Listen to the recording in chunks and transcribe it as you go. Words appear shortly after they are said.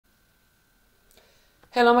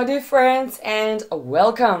Hello my dear friends and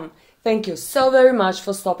welcome! Thank you so very much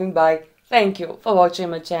for stopping by. Thank you for watching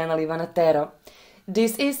my channel IvanaTarot.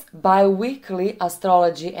 This is bi-weekly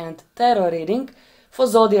astrology and tarot reading for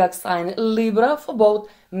zodiac sign Libra for both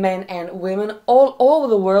men and women all over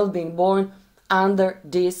the world being born under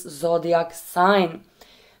this zodiac sign.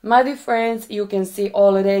 My dear friends, you can see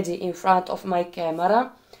already in front of my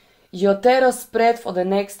camera your tarot spread for the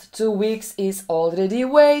next 2 weeks is already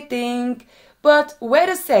waiting. But wait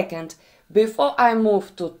a second, before I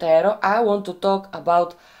move to tarot, I want to talk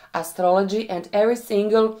about astrology and every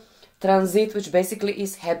single transit which basically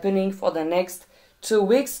is happening for the next 2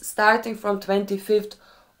 weeks, starting from 25th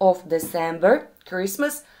of December,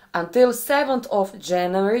 Christmas, until 7th of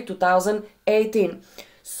January 2018.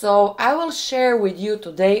 So I will share with you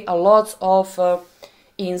today a lot of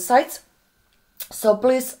insights. So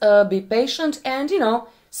please be patient and,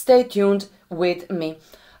 stay tuned with me.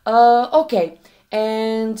 Okay,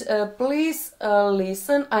 and please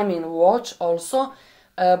watch also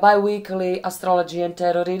bi-weekly astrology and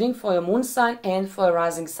tarot reading for your moon sign and for your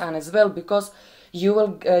rising sign as well, because you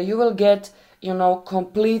will get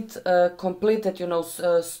completed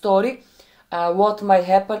story what might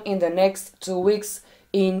happen in the next 2 weeks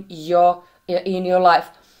in your life.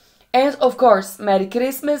 And of course, Merry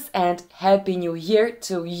Christmas and Happy New Year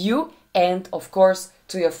to you and of course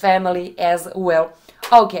to your family as well.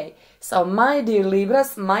 Okay, so my dear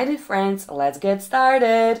Libras, my dear friends, let's get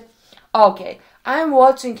started. Okay, I'm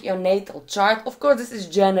watching your natal chart. Of course, this is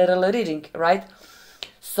general reading, right?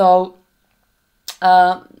 So,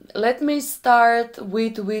 let me start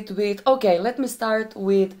with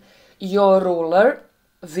your ruler,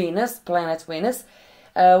 Venus, planet Venus.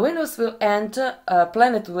 Venus will enter,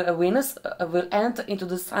 planet Venus will enter into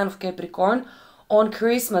the sign of Capricorn on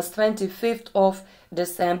Christmas 25th of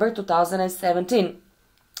December 2017.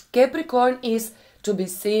 Capricorn is to be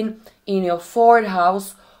seen in your 4th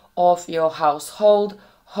house of your household,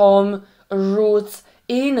 home, roots,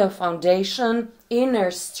 inner foundation,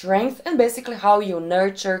 inner strength, and basically how you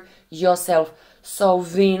nurture yourself. So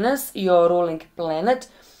Venus, your ruling planet,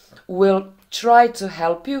 will try to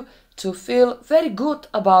help you to feel very good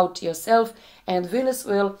about yourself, and Venus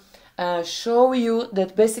will show you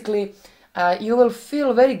that basically you will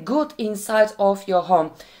feel very good inside of your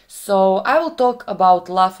home. So I will talk about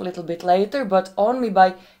love a little bit later, but only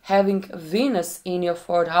by having Venus in your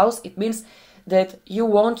 4th house, it means that you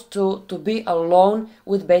want to be alone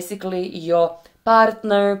with basically your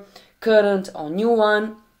partner, current or new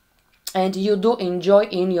one, and you do enjoy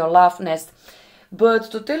in your love nest.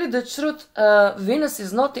 But to tell you the truth, Venus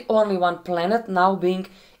is not the only one planet now being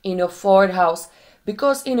in your 4th house,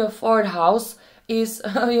 because in your 4th house is,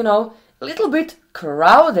 a little bit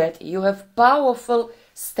crowded. You have powerful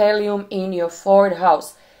stellium in your 4th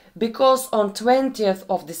house, because on 20th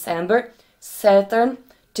of December, Saturn,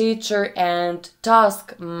 teacher and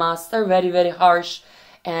taskmaster, very, very harsh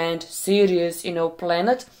and serious,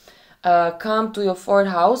 planet, come to your 4th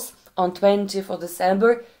house on 20th of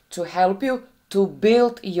December to help you to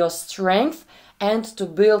build your strength and to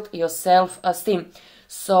build your self-esteem.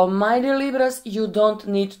 So, my dear Libras, you don't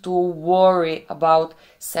need to worry about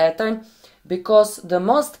Saturn, because the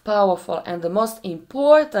most powerful and the most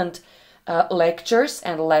important lectures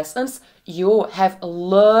and lessons you have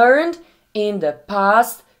learned in the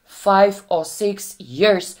past 5 or 6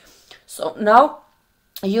 years. So now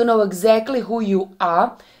you know exactly who you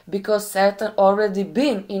are, because Saturn already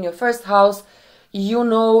been in your 1st house. You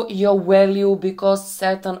know your value because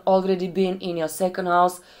Saturn already been in your 2nd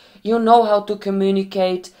house. You know how to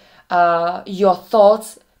communicate your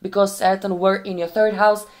thoughts because Saturn were in your 3rd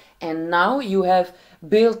house. And now you have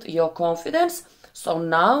built your confidence. So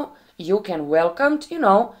now you can welcome,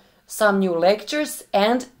 some new lectures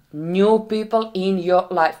and new people in your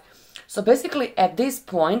life. So basically at this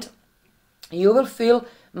point, you will feel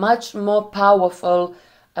much more powerful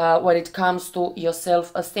when it comes to your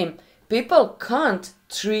self-esteem. People can't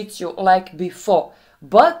treat you like before,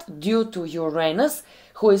 but due to Uranus,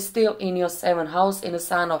 who is still in your 7th house in the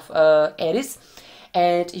sign of Aries,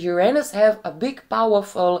 and Uranus have a big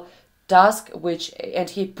powerful task and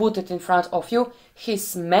he put it in front of you. He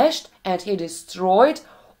smashed and he destroyed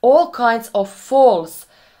all kinds of false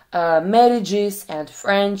marriages and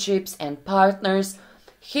friendships and partners.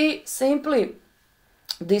 He simply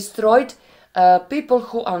destroyed people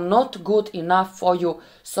who are not good enough for you.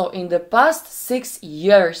 So in the past 6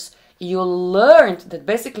 years, you learned that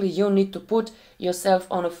basically you need to put yourself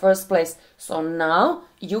on the 1st place. So now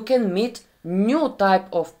you can meet new type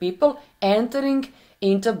of people entering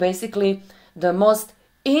into basically the most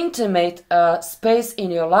intimate space in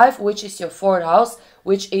your life, which is your 4th house,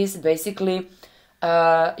 which is basically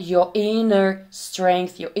your inner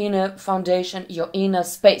strength, your inner foundation, your inner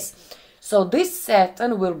space. So this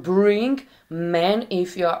Saturn will bring men,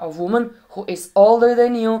 if you are a woman who is older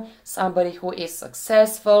than you, somebody who is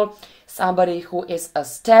successful, somebody who is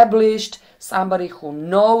established, somebody who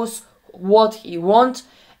knows what he wants,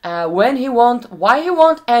 when he wants, why he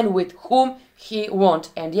wants, and with whom he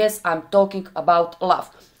wants. And yes, I'm talking about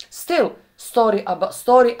love. Still, story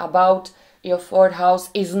about your fourth house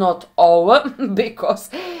is not over because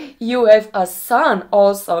you have a sun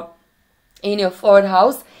also in your fourth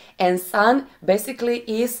house, and sun basically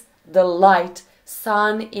is the light.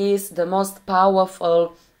 Sun is the most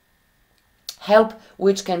powerful help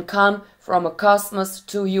which can come from a cosmos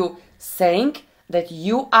to you, saying that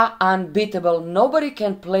you are unbeatable. Nobody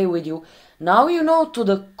can play with you. Now you know to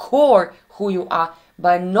the core who you are.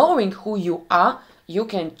 By knowing who you are, you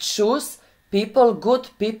can choose people, good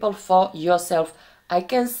people for yourself. I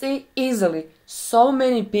can see easily so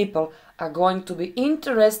many people are going to be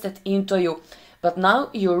interested into you. But now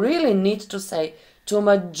you really need to say to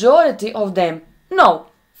majority of them, no,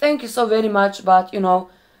 thank you so very much, but you know,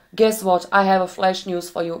 guess what? I have a flash news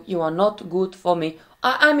for you. You are not good for me.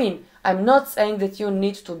 I mean, I'm not saying that you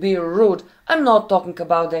need to be rude. I'm not talking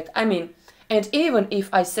about that. I mean, and even if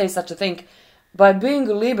I say such a thing, by being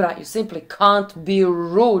a Libra, you simply can't be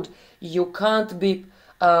rude. You can't be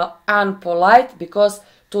unpolite, because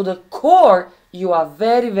to the core, you are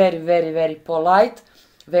very, very, very, very polite,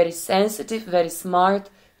 very sensitive, very smart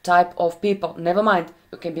type of people. Never mind,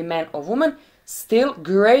 you can be man or woman. Still,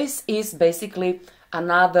 grace is basically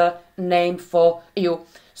another name for you.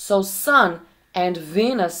 So Sun and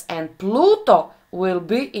Venus and Pluto will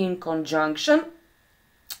be in conjunction,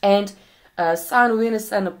 and Sun,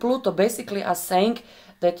 Venus and Pluto basically are saying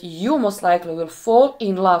that you most likely will fall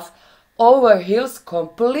in love over hills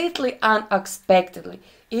completely unexpectedly.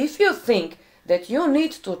 If you think that you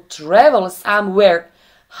need to travel somewhere,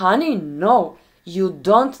 honey, no, you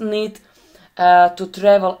don't need to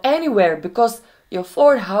travel anywhere, because your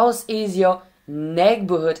fourth house is your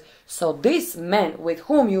neighborhood. So this man with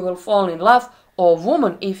whom you will fall in love, or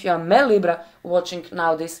woman if you are male Libra watching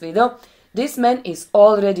now this video, this man is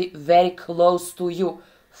already very close to you.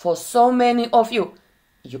 For so many of you,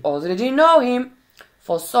 you already know him.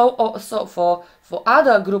 For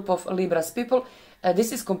other group of Libras people,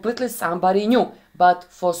 this is completely somebody new. But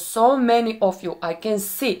for so many of you, I can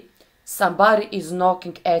see somebody is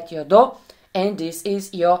knocking at your door, and this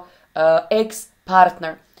is your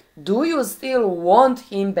ex-partner. Do you still want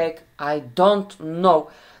him back? I don't know.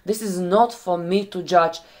 This is not for me to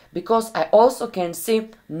judge, because I also can see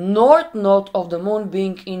north node of the moon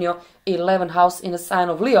being in your 11th house in the sign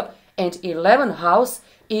of Leo, and 11th house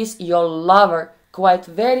is your lover. Quite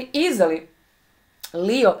very easily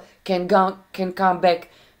Leo can come back.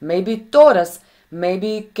 Maybe Taurus,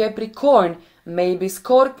 maybe Capricorn, maybe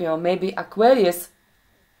Scorpio, maybe Aquarius,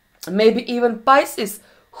 maybe even Pisces.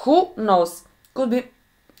 Who knows? Could be,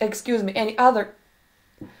 excuse me, any other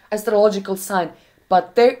astrological sign.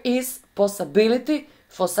 But there is possibility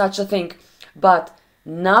for such a thing. But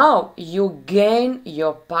now you gain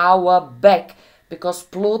your power back, because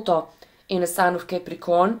Pluto in the sign of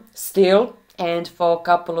Capricorn still, and for a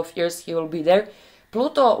couple of years he will be there.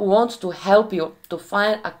 Pluto wants to help you to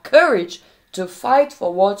find a courage to fight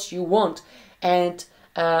for what you want. And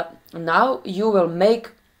now you will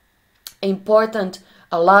make important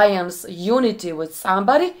alliance, unity with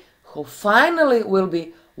somebody who finally will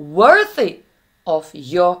be worthy of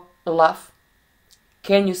your love.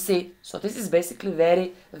 Can you see? So this is basically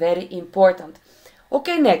very, very important.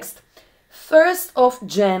 Okay, next. 1st of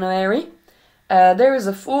January, there is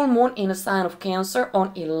a full moon in the sign of Cancer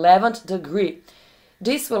on 11th degree.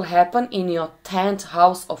 This will happen in your 10th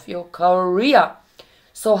house of your career.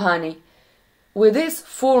 So honey, with this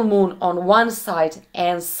full moon on one side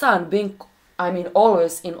and sun being,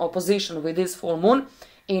 always in opposition with this full moon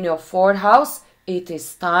in your 4th house, it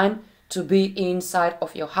is time to be inside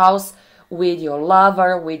of your house with your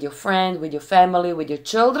lover, with your friend, with your family, with your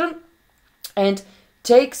children, and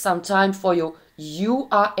take some time for you. You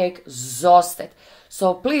are exhausted.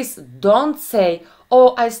 So please don't say,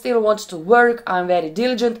 oh, I still want to work, I'm very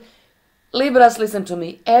diligent. Libras, listen to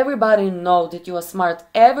me. Everybody know that you are smart.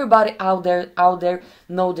 Everybody out there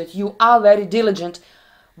know that you are very diligent.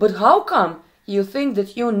 But how come you think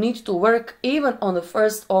that you need to work even on the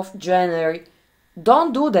 1st of January?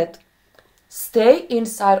 Don't do that. Stay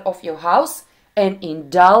inside of your house and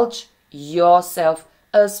indulge yourself,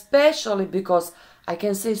 especially because I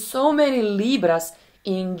can see so many Libras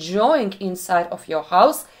enjoying inside of your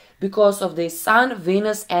house because of the Sun,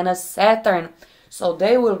 Venus and a Saturn. So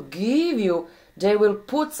they will give you they will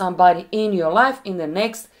put somebody in your life in the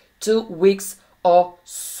next 2 weeks or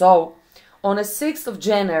so. On the 6th of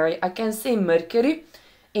January, I can see Mercury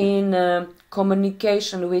in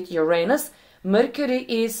communication with Uranus. Mercury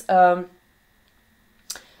is in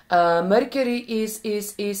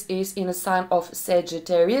a sign of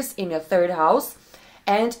Sagittarius in your 3rd house,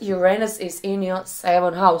 and Uranus is in your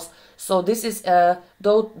 7th house. So this is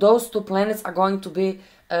those two planets are going to be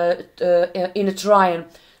in a trine.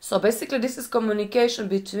 So basically this is communication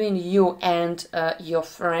between you and your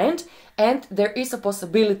friend, and there is a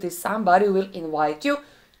possibility somebody will invite you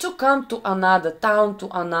to come to another town, to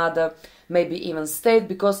another maybe even state,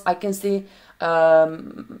 because I can see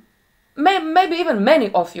maybe even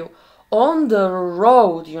many of you on the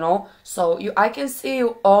road, you know. So I can see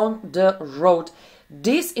you on the road.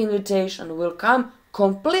 This invitation will come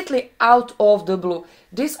completely out of the blue.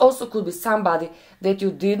 This also could be somebody that you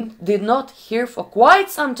did not hear for quite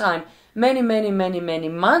some time, many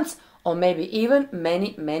months, or maybe even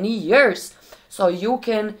many years. So you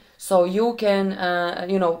can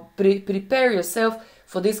you know, prepare yourself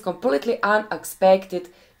for this completely unexpected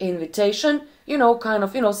invitation. You know, kind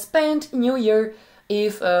of, you know, spend New Year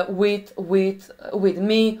Eve with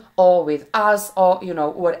me or with us, or you know,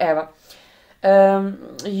 whatever.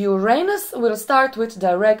 Uranus will start with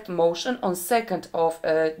direct motion on 2nd of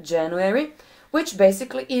January, which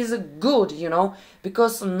basically is good, you know,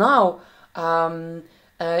 because now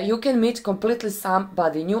you can meet completely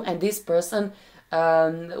somebody new, and this person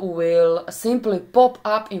will simply pop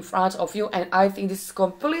up in front of you, and I think this is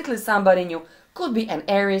completely somebody new. Could be an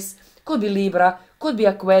Aries, could be Libra, could be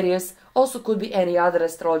Aquarius, also could be any other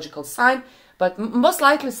astrological sign, but most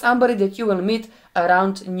likely somebody that you will meet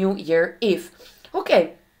around New Year Eve.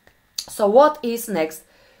 Okay, so what is next?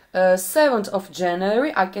 7th of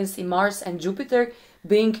January, I can see Mars and Jupiter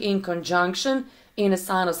being in conjunction in a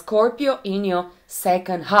sign of Scorpio in your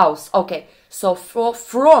 2nd house. Okay, so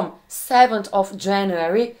from 7th of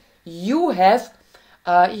January, you have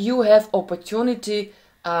opportunity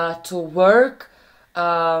to work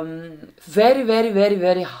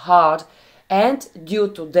very hard, and due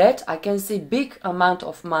to that I can see big amount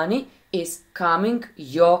of money is coming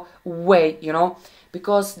your way, you know,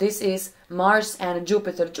 because this is Mars and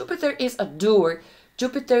Jupiter. Jupiter is a doer.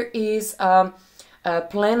 Jupiter is a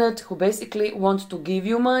planet who basically wants to give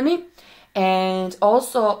you money, and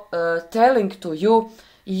also telling to you,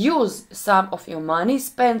 use some of your money,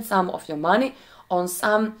 spend some of your money on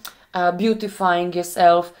some beautifying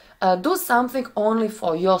yourself, do something only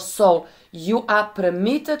for your soul. You are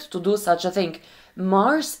permitted to do such a thing.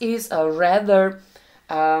 Mars is a rather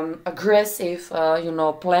aggressive, you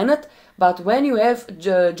know, planet, but when you have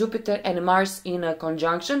Jupiter and Mars in a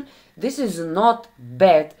conjunction, this is not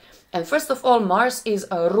bad. And first of all, Mars is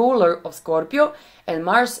a ruler of Scorpio, and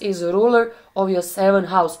Mars is a ruler of your 7th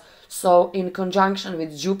house. So in conjunction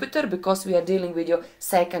with Jupiter, because we are dealing with your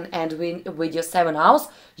 2nd and with your 7th house,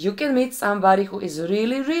 you can meet somebody who is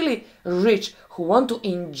really rich, who want to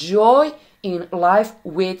enjoy in life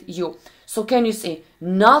with you. So can you see,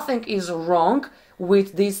 nothing is wrong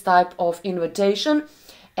with this type of invitation,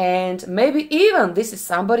 and maybe even this is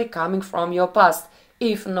somebody coming from your past.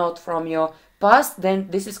 If not from your past, then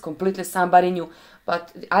this is completely somebody new.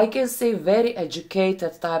 But I can see very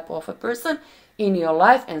educated type of a person in your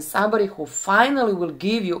life, and somebody who finally will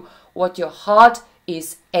give you what your heart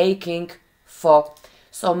is aching for.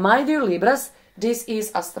 So my dear Libras, this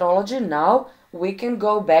is astrology. Now we can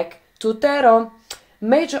go back to tarot.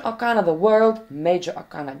 Major arcana of the world, major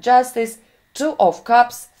arcana justice, 2 of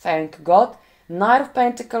cups, thank God, Knight of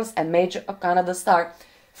Pentacles, and major arcana the star.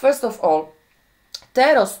 First of all,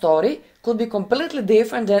 tarot story could be completely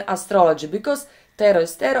different than astrology, because tarot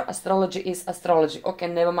is tarot, astrology is astrology. Okay,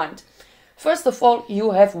 never mind. First of all,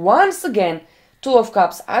 you have once again 2 of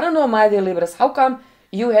cups. I don't know, my dear Libras, how come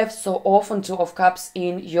you have so often 2 of cups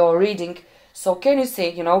in your reading? So can you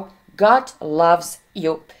say, you know, God loves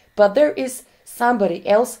you, but there is somebody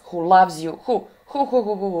else who loves you. Who?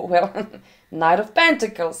 Well, Knight of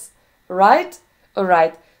Pentacles, right?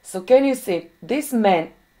 Alright, so can you see, this man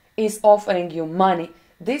is offering you money.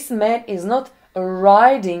 This man is not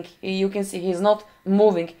riding, you can see he's not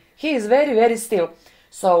moving. He is very still.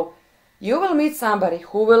 So you will meet somebody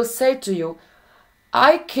who will say to you,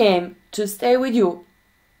 I came to stay with you.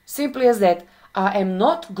 Simply as that. I am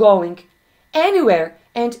not going anywhere.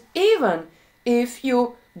 And even if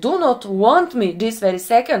you do not want me this very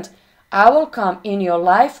second, I will come in your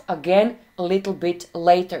life again a little bit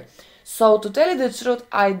later. So to tell you the truth,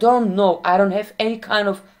 I don't know. I don't have any kind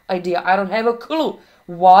of idea. I don't have a clue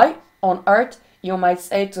why on earth you might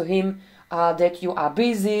say to him that you are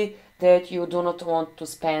busy, that you do not want to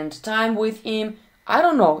spend time with him. I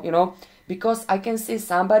don't know, you know, because I can see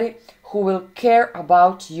somebody who will care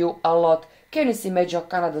about you a lot. Can you see Major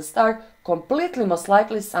Arcana the Star? Completely, most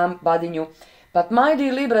likely somebody new. But my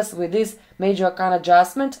dear Libras, with this Major Arcana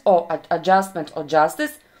adjustment or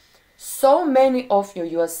justice, so many of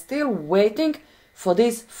you are still waiting for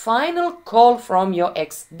this final call from your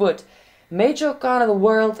ex. But Major Arcana the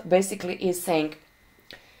World basically is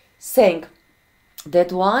saying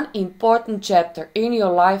that one important chapter in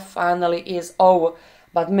your life finally is over.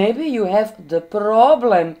 But maybe you have the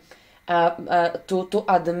problem to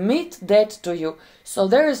admit that to you. So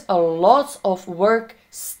there is a lot of work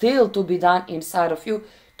still to be done inside of you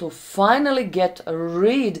to finally get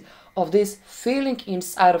rid of this feeling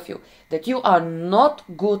inside of you that you are not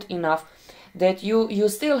good enough, that you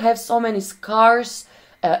still have so many scars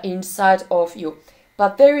inside of you.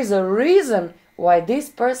 But there is a reason why this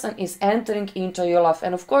person is entering into your life.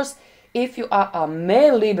 And of course, if you are a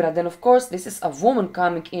male Libra, then of course this is a woman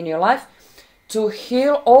coming in your life to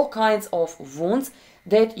heal all kinds of wounds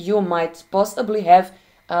that you might possibly have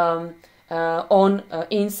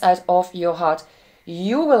inside of your heart.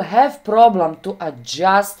 You will have problem to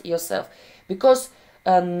adjust yourself because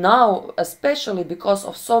now, especially because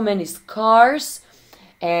of so many scars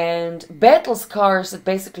and battle scars that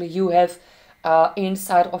basically you have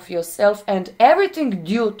inside of yourself, and everything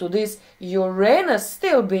due to this Uranus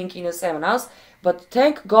still being in the 7th house. But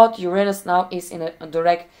thank God Uranus now is in a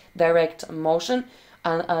direct motion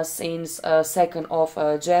since 2nd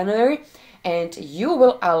of January, and you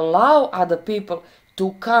will allow other people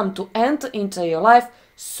to come to enter into your life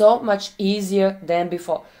so much easier than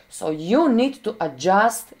before. So you need to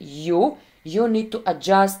adjust you need to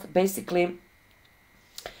adjust basically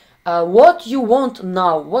what you want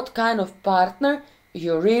now, what kind of partner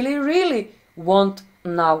you really want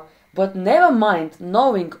now. But never mind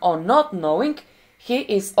knowing or not knowing, he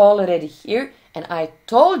is already here, and I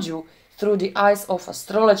told you through the eyes of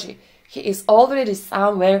astrology, he is already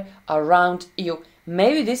somewhere around you.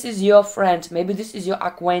 Maybe this is your friend, maybe this is your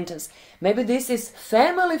acquaintance, maybe this is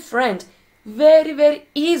family friend, very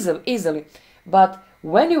easily. But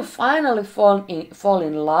when you finally fall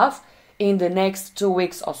in love in the next 2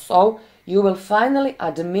 weeks or so, you will finally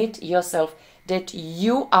admit yourself that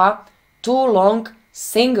you are too long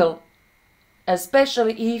single.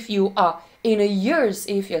 Especially if you are in a years,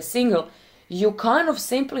 if you're single, you kind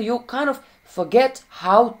of forget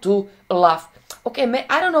how to love. Okay,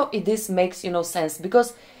 I don't know if this makes sense,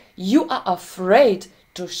 because you are afraid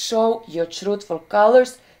to show your truthful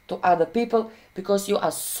colors to other people because you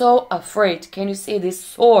are so afraid. Can you see this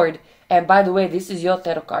sword? And by the way, this is your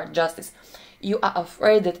tarot card, Justice. You are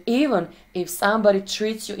afraid that even if somebody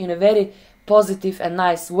treats you in a very positive and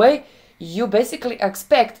nice way, you basically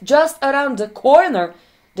expect just around the corner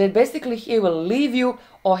that basically he will leave you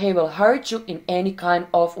or he will hurt you in any kind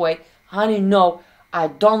of way. Honey, no, I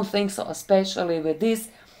don't think so, especially with this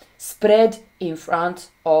spread in front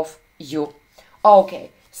of you.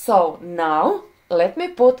 Okay, so now let me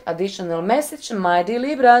put additional message, my dear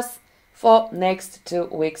Libras, for next 2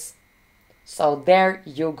 weeks. So there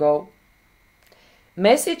you go.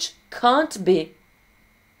 Message can't be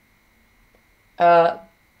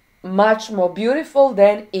much more beautiful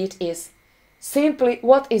than it is. Simply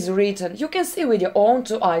what is written, you can see with your own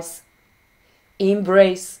 2 eyes.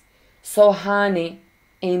 Embrace. So honey,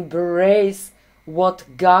 embrace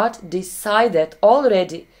what God decided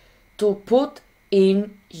already to put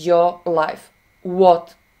in your life.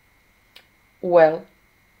 What? Well,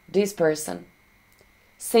 this person.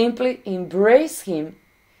 Simply embrace him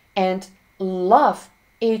and love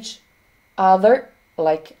each other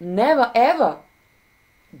like never ever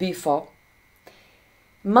before.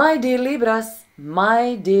 My dear Libras,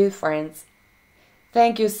 my dear friends,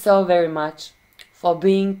 thank you so very much for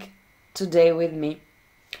being today with me.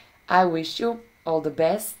 I wish you all the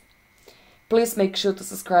best. Please make sure to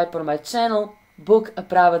subscribe on my channel, book a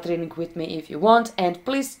private reading with me if you want, and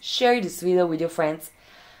please share this video with your friends.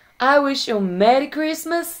 I wish you Merry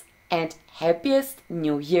Christmas and happiest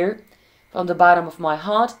New Year from the bottom of my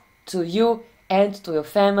heart to you and to your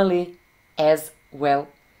family as well.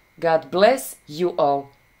 God bless you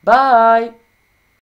all. Bye!